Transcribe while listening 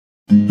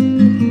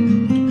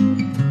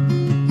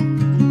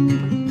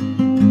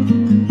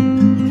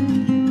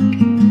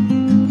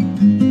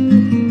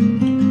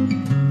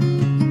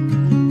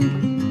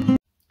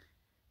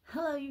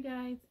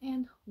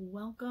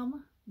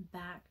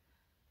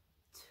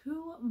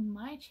to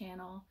my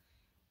channel.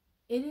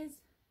 It is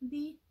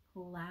the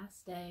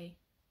last day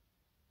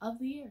of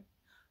the year.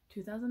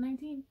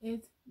 2019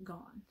 is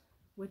gone,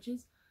 which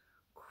is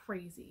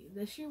crazy.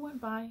 This year went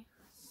by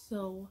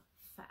so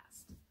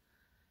fast.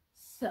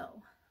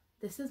 So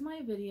this is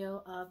my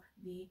video of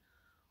the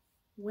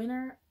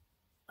winner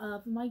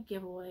of my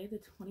giveaway, the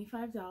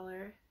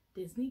 $25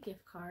 Disney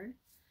gift card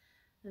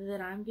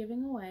that I'm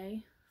giving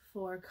away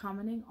for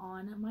commenting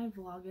on my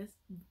Vlogmas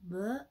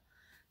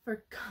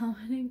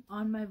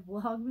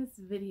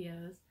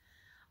videos,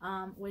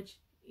 which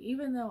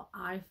even though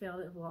I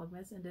failed at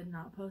Vlogmas and did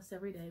not post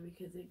every day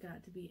because it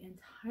got to be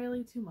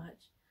entirely too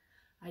much,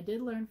 I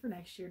did learn for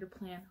next year to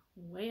plan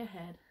way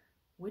ahead,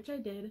 which I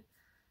did.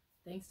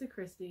 Thanks to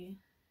Christy,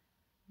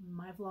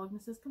 my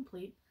Vlogmas is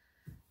complete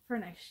for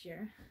next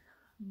year.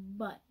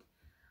 But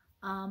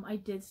I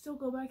did still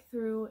go back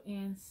through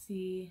and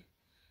see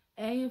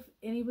if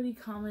anybody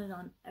commented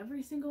on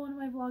every single one of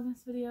my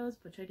Vlogmas videos,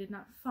 which I did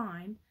not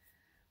find.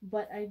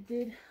 But I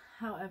did,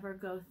 however,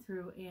 go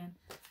through and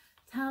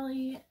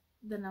tally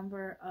the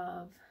number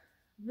of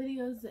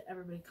videos that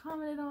everybody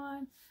commented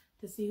on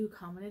to see who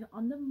commented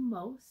on the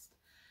most.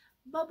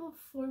 But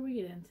before we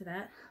get into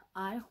that,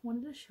 I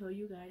wanted to show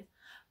you guys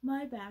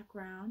my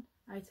background.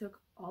 I took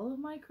all of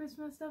my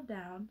Christmas stuff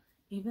down,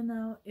 even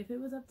though if it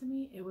was up to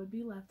me, it would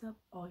be left up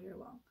all year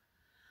long.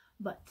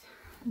 But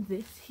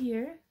this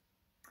here,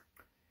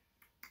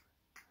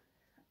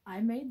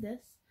 I made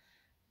this.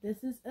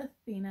 This is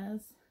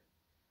Athena's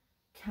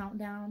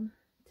Countdown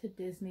to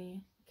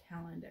Disney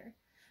calendar.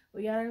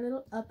 We got our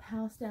little up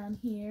house down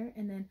here,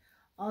 and then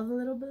all the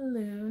little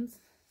balloons.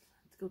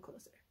 Let's go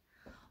closer.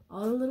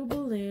 All the little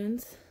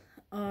balloons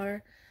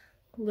are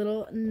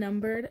little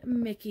numbered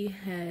Mickey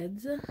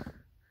heads.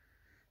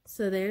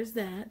 So there's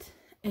that.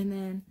 And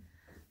then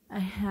I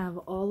have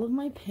all of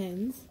my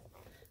pins.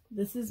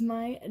 This is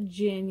my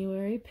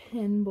January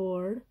pin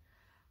board.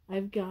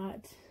 I've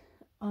got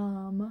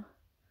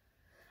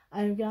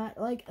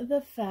like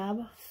the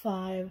Fab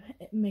 5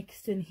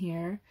 mixed in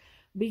here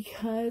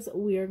because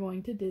we are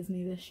going to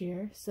Disney this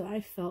year, so I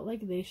felt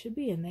like they should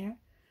be in there.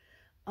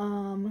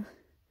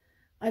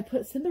 I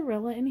put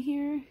Cinderella in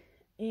here,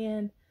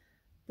 and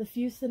the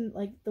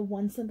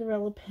one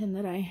Cinderella pin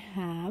that I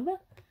have,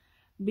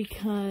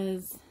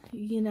 because,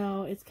 you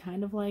know, it's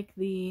kind of like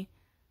the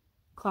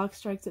clock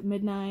strikes at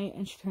midnight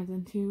and she turns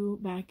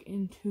back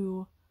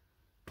into,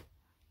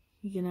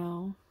 you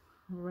know,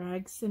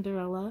 rag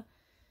Cinderella,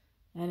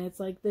 and it's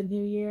like the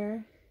new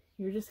year.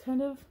 You're just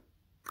kind of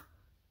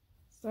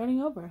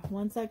starting over.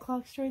 Once that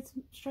clock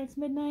strikes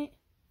midnight,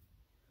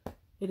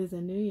 it is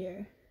a new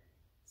year.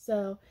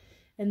 So,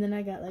 and then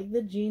I got like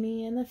the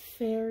genie and the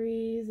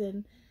fairies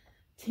and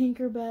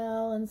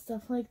Tinkerbell and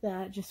stuff like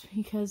that, just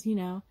because, you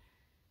know,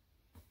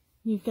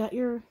 you've got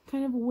your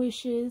kind of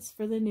wishes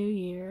for the new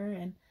year.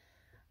 And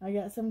I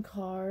got some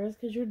cars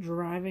because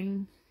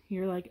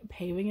you're like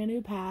paving a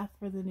new path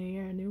for the new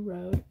year, a new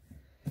road.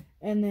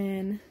 And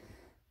then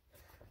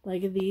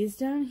like these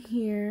down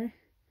here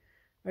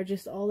are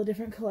just all the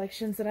different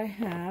collections that I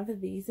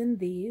have, these and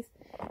these.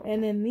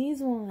 And then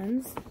these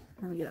ones,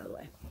 let me get out of the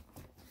way,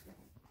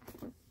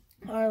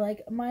 are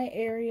like my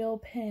Ariel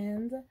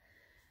pins,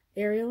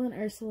 Ariel and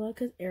Ursula,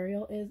 because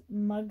Ariel is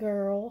my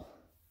girl,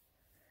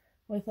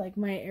 with like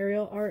my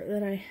Ariel art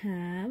that I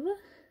have.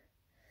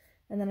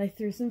 And then I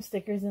threw some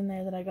stickers in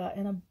there that I got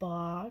in a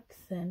box.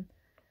 And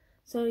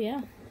so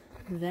yeah,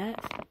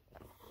 that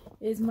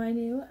is my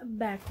new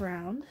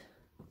background.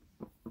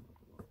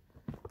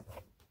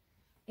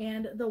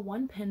 And the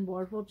one pin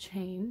board will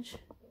change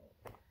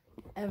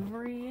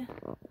every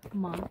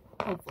month,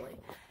 hopefully.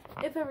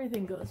 If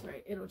everything goes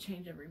right, it'll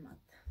change every month.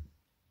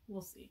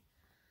 We'll see.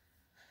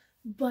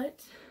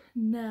 But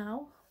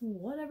now,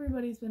 what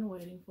everybody's been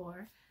waiting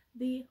for,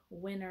 the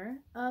winner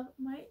of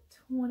my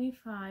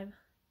 $25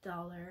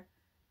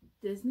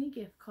 Disney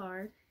gift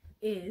card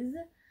is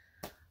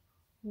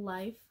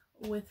Life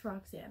with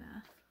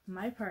Roxanna,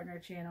 my partner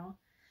channel.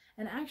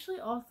 And actually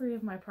all three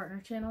of my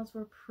partner channels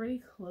were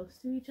pretty close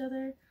to each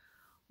other,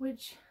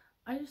 which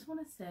I just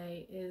want to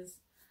say is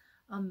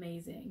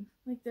amazing.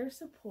 Like, their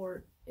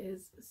support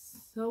is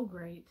so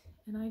great,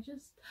 and I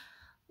just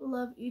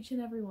love each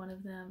and every one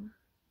of them.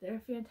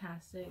 They're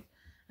fantastic.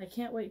 I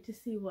can't wait to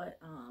see what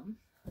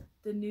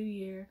the new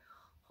year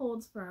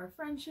holds for our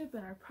friendship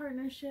and our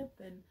partnership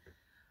and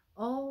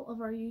all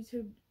of our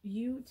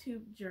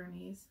YouTube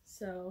journeys.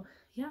 So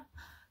yeah,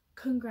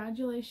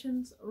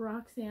 congratulations,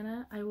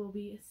 Roxanna. I will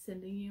be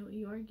sending you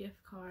your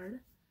gift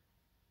card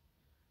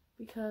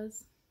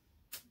because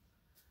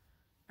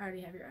I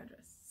already have your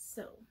address,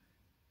 so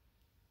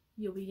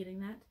you'll be getting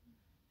that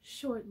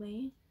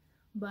shortly.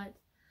 But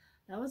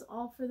that was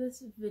all for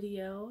this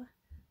video.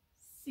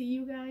 See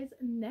you guys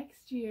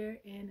next year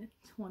in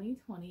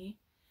 2020,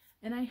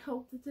 and I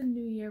hope that the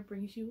new year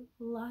brings you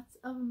lots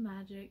of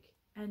magic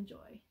and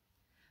joy.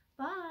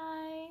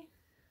 Bye!